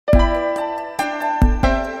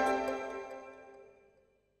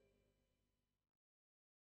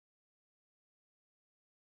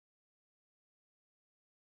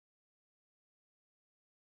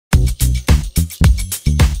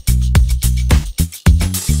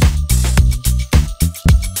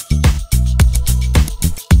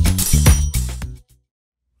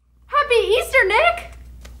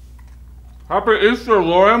Happy Easter,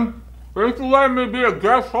 Lauren. Thanks for letting me be a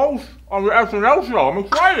guest host on the SNL show. I'm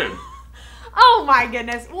excited. Oh my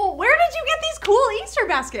goodness. Well, where did you get these cool Easter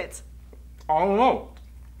baskets? I don't know.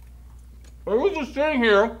 It was just sitting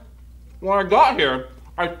here when I got here.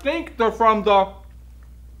 I think they're from the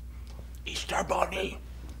Easter Bunny.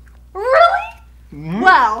 Really? Mm-hmm.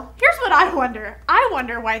 Well, here's what I wonder. I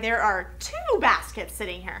wonder why there are 2 baskets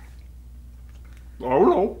sitting here. I don't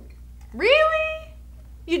know. Really?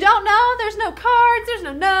 You don't know? There's no cards, there's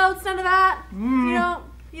no notes, none of that?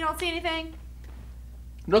 You don't see anything?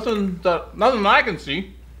 Nothing that I can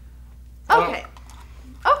see. Okay.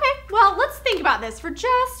 Okay, well, let's think about this for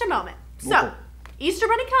just a moment. So, Okay. Easter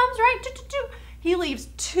Bunny comes, right? He leaves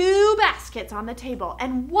 2 baskets on the table,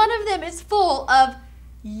 and one of them is full of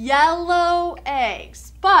yellow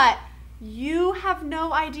eggs. But you have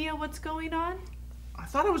no idea what's going on? I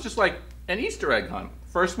thought it was just like an Easter egg hunt.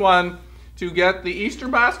 First one to get the Easter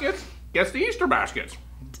baskets gets the Easter baskets.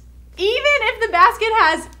 Even if the basket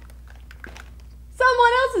has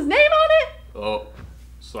someone else's name on it? Oh,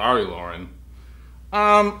 sorry, Lauren.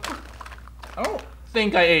 I don't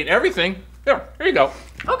think I ate everything. Here you go.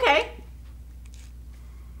 Okay.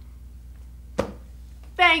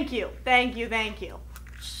 Thank you.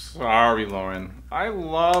 Sorry, Lauren. I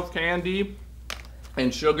love candy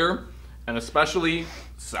and sugar, and especially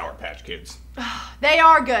Sour Patch Kids. They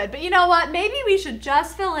are good, but you know what? Maybe we should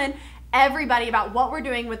just fill in everybody about what we're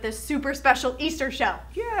doing with this super special Easter show.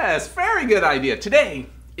 Yes, very good idea. Today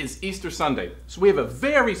is Easter Sunday, so we have a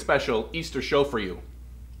very special Easter show for you.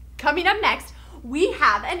 Coming up next, we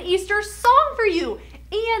have an Easter song for you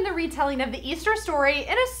and the retelling of the Easter story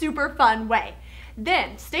in a super fun way.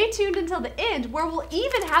 Then stay tuned until the end where we'll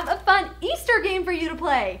even have a fun Easter game for you to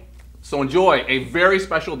play. So enjoy a very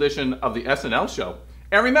special edition of the SNL show.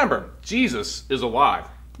 And remember, Jesus is alive.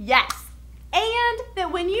 Yes, and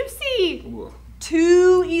that when you see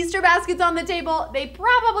 2 Easter baskets on the table, they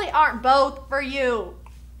probably aren't both for you.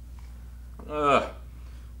 My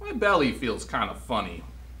belly feels kind of funny.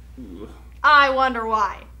 I wonder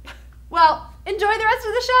why. Well, enjoy the rest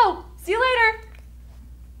of the show. See you later.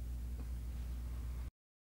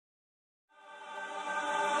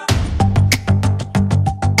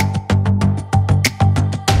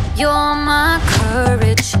 You're my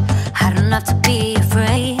courage, I don't have to be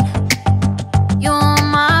afraid. You're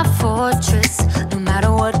my fortress, no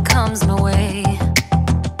matter what comes my way.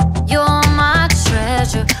 You're my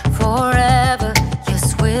treasure forever,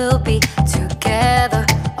 yes, we'll be together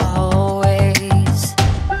always.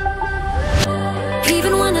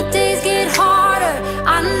 Even when the days get harder,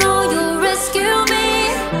 I know you'll rescue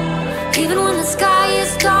me. Even when the sky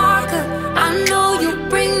is darker, I know you'll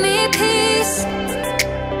bring me peace.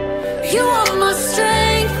 You are my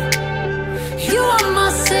strength, you are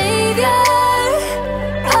my savior.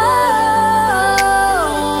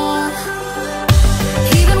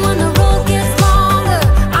 Even when the road gets longer,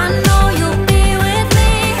 I know you'll be with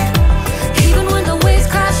me. Even when the waves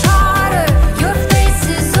crash harder, your face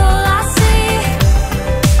is all I see.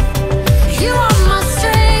 You are my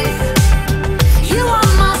strength, you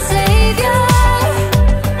are my savior.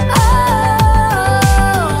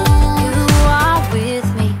 You are with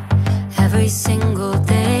me every single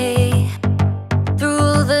day.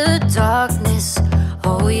 Through the darkness,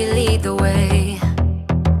 oh, you lead the way.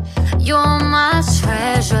 You're my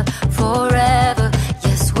treasure forever,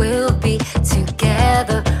 yes, we'll be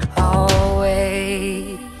together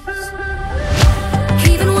always.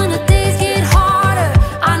 Even when the days get harder,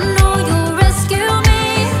 I know you'll rescue me.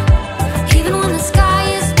 Even when the sky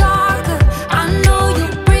is darker, I know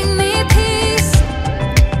you'll bring me peace.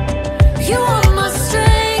 You are my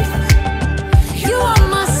strength, you are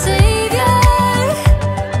my savior.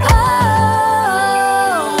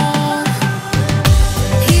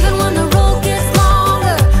 Even when the road gets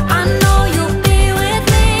longer, I know you'll be with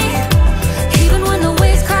me. Even when the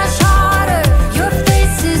waves crash harder, your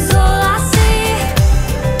face is all I see.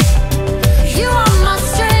 You are my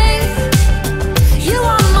strength, you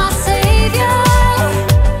are my savior.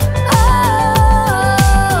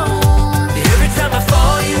 Every time I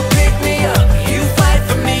fall, you pick me up. You fight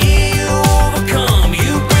for me, you overcome.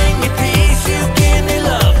 You bring me peace, you give me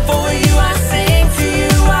love. For you I sing, to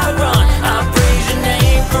you I run. I praise your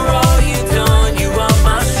name for all you've done. You are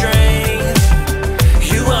my strength,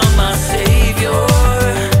 you are my savior.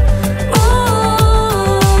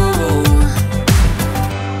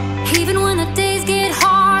 Even when the days get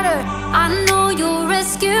harder, I know you'll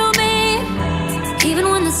rescue me. Even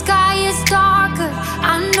when the sky is darker,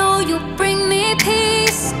 I know you'll bring me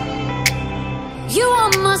peace. You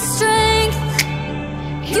are my strength,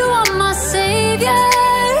 you are my savior.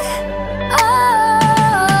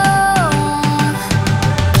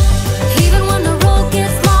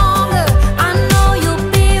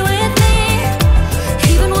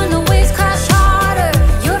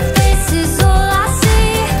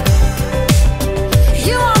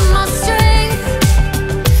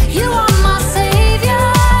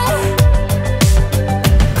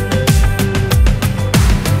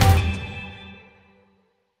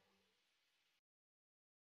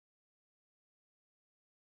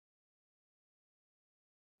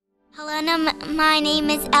 Hello, my name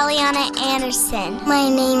is Eliana Anderson. My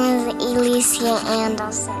name is Alicia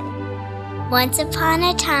Anderson. Once upon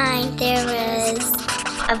a time, there was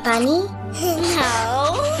a bunny?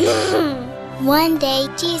 No. One day,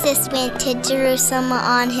 Jesus went to Jerusalem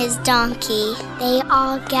on his donkey. They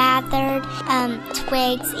all gathered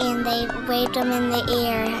twigs and they waved them in the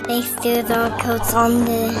air. They threw their coats on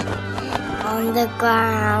the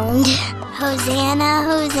ground. Hosanna,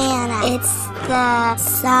 Hosanna. It's the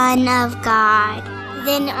Son of God.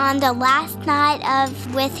 Then on the last night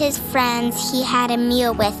with his friends, he had a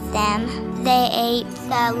meal with them. They ate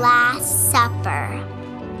the Last Supper.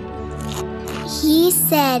 He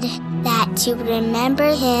said that to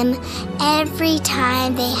remember him every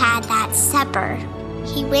time they had that supper.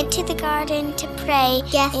 He went to the garden to pray.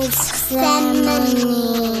 Gethsemane.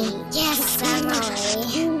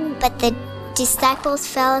 But the disciples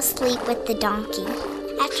fell asleep with the donkey.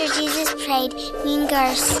 After Jesus prayed, mean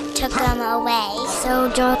girls took them away.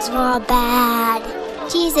 Soldiers were bad.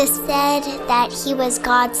 Jesus said that he was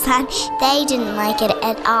God's son. They didn't like it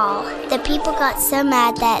at all. The people got so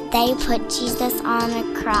mad that they put Jesus on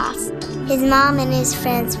a cross. His mom and his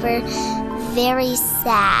friends were very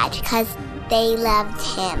sad because they loved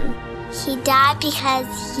him. He died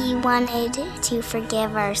because he wanted to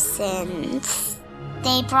forgive our sins.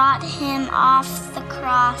 They brought him off the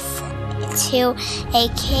cross to a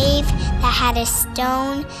cave that had a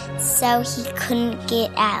stone so he couldn't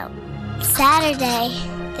get out. Saturday,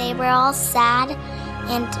 they were all sad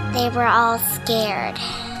and they were all scared.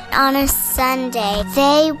 On a Sunday,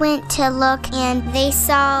 they went to look and they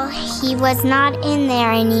saw he was not in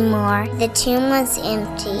there anymore. The tomb was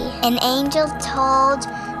empty. An angel told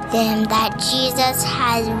them that Jesus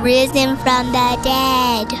has risen from the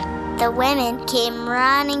dead. The women came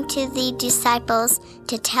running to the disciples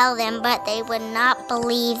to tell them, but they would not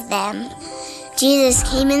believe them. Jesus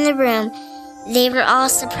came in the room. They were all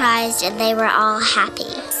surprised and they were all happy.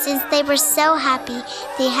 Since they were so happy,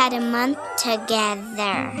 they had a month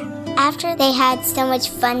together. After they had so much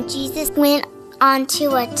fun, Jesus went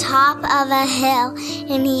onto a top of a hill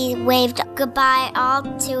and he waved goodbye all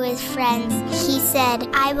to his friends. He said,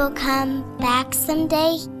 I will come back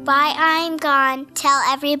someday. While I'm gone, tell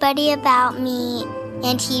everybody about me.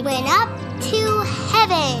 And he went up to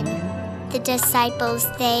heaven. The disciples,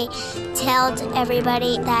 they told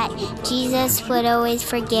everybody that Jesus would always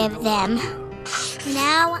forgive them.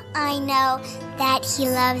 Now I know that he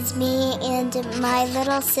loves me and my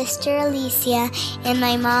little sister Alicia and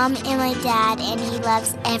my mom and my dad, and he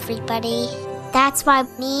loves everybody. That's why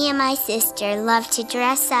me and my sister love to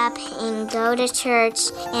dress up and go to church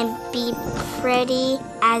and be pretty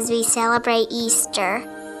as we celebrate Easter.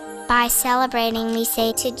 By celebrating, we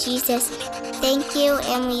say to Jesus, thank you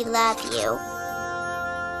and we love you.